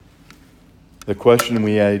The question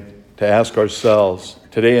we had to ask ourselves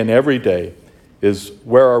today and every day is,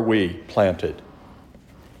 where are we planted?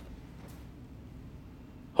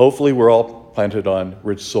 Hopefully we're all planted on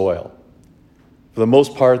rich soil. For the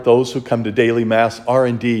most part, those who come to daily Mass are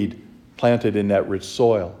indeed planted in that rich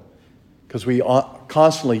soil, because we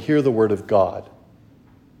constantly hear the Word of God.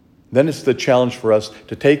 Then it's the challenge for us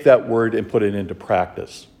to take that Word and put it into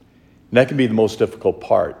practice. And that can be the most difficult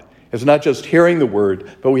part. It's not just hearing the Word,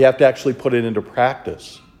 but we have to actually put it into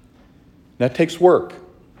practice. And that takes work.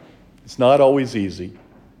 It's not always easy.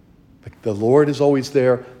 But the Lord is always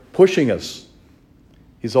there pushing us.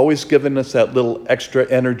 He's always given us that little extra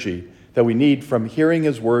energy that we need from hearing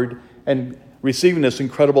His Word and receiving this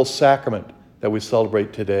incredible sacrament that we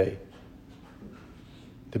celebrate today.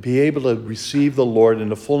 To be able to receive the Lord in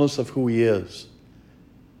the fullness of who He is.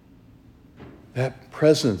 That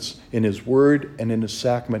presence in His Word and in His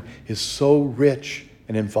sacrament is so rich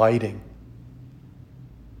and inviting.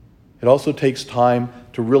 It also takes time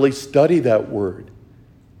to really study that Word.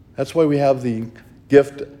 That's why we have the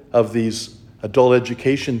gift of these adult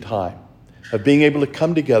education time, of being able to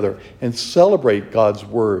come together and celebrate God's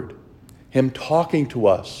Word, Him talking to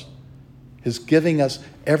us, His giving us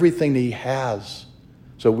everything that He has,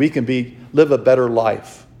 so we can live a better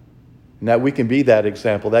life, and that we can be that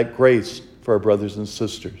example, that grace for our brothers and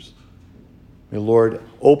sisters. May the Lord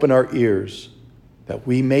open our ears that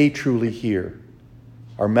we may truly hear,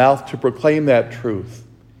 our mouth to proclaim that truth,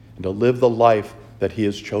 and to live the life that He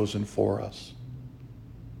has chosen for us.